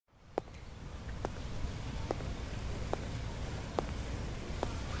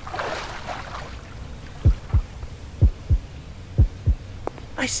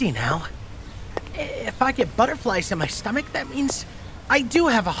I see now. If I get butterflies in my stomach, that means I do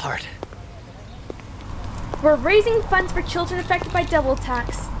have a heart. We're raising funds for children affected by devil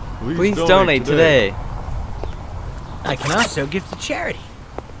attacks. Please donate today. I can also give to charity,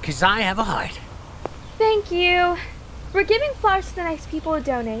 because I have a heart. Thank you. We're giving flowers to the nice people who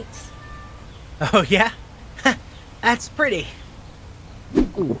donate. Oh, yeah? That's pretty.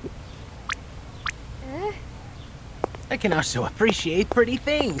 I can also appreciate pretty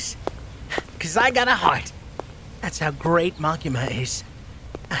things, because I got a heart. That's how great Makima is.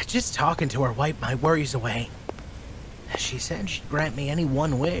 Just talking to her wiped my worries away. She said she'd grant me any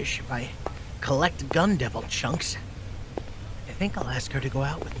one wish if I collect gun devil chunks. I think I'll ask her to go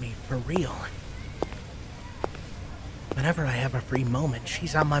out with me for real. Whenever I have a free moment,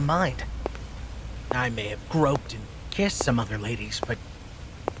 she's on my mind. I may have groped and kissed some other ladies, but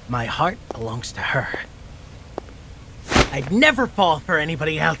my heart belongs to her. I'd never fall for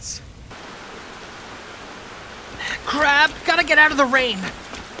anybody else. Crap! Gotta get out of the rain!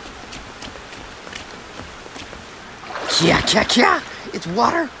 Kya, kya, kya! It's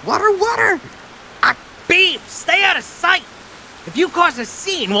water, water, water! Beam! Stay out of sight! If you cause a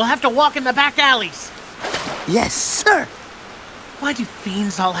scene, we'll have to walk in the back alleys. Yes, sir! Why do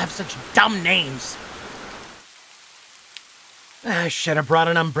fiends all have such dumb names? I should have brought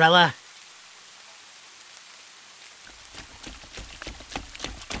an umbrella.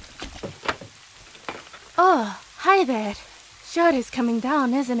 Oh, hi there. Sure is coming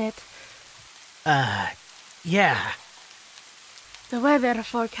down, isn't it? Yeah. The weather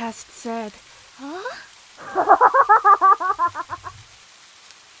forecast said. Huh?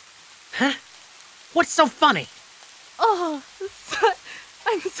 Huh? What's so funny? Oh,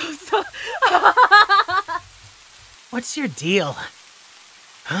 I'm so sorry. What's your deal?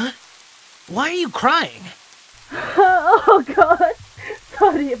 Huh? Why are you crying? Oh, God.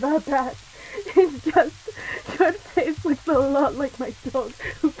 Sorry about that. It's just, your face looks a lot like my dog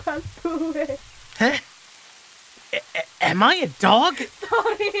who passed away. Huh? Am I a dog?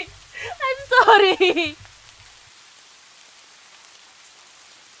 Sorry. I'm sorry.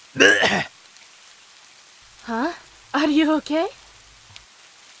 Huh? Are you okay?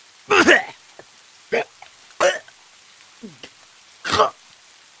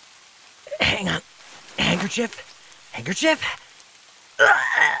 Hang on. Handkerchief? Handkerchief?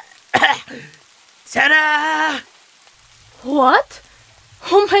 Ta-da! What?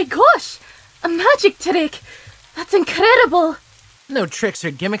 Oh my gosh! A magic trick! That's incredible! No tricks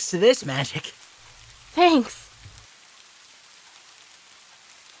or gimmicks to this magic. Thanks.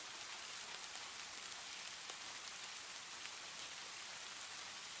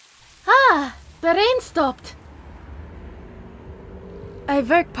 Ah, the rain stopped. I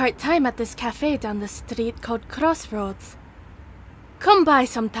work part-time at this cafe down the street called Crossroads. Come by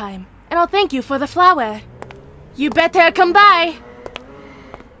sometime, and I'll thank you for the flower. You better come by!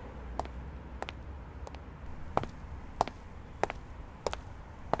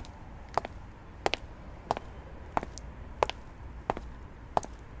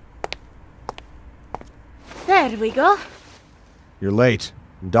 There we go. You're late.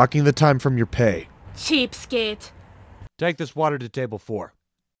 I'm docking the time from your pay. Cheapskate. Take this water to table 4.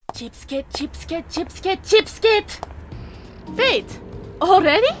 Cheapskate, cheapskate, cheapskate, cheapskate! Wait,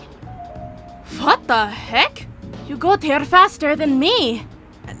 already? What the heck? You got here faster than me.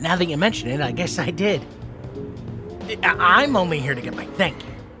 And now that you mention it, I guess I did. I'm only here to get my thank you.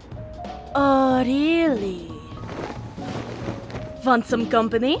 Oh, really? Want some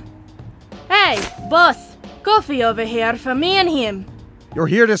company? Hey, boss, coffee over here for me and him. You're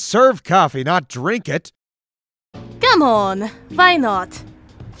here to serve coffee, not drink it. Come on, why not?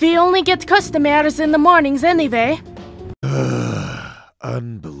 We only get customers in the mornings anyway.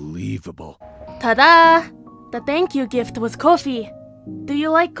 Unbelievable. Ta-da! The thank you gift was coffee. Do you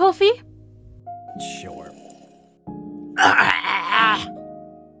like coffee? Sure.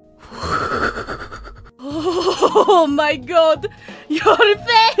 Oh my god! Your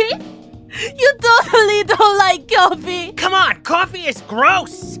face! You totally don't like coffee! Come on, coffee is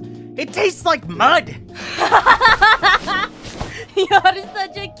gross! It tastes like mud! You're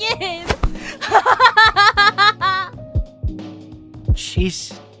such a kid!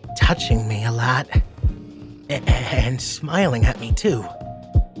 She's touching me a lot. And smiling at me, too.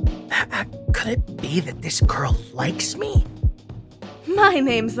 Could it be that this girl likes me? My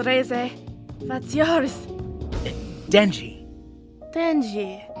name's Reze. What's yours? Denji.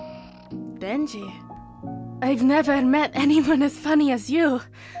 Denji. Denji. I've never met anyone as funny as you,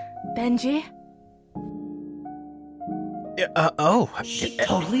 Denji. She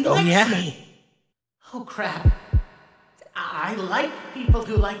totally likes me. Oh, crap. I like people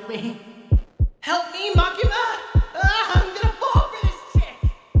who like me. Help me, Makima!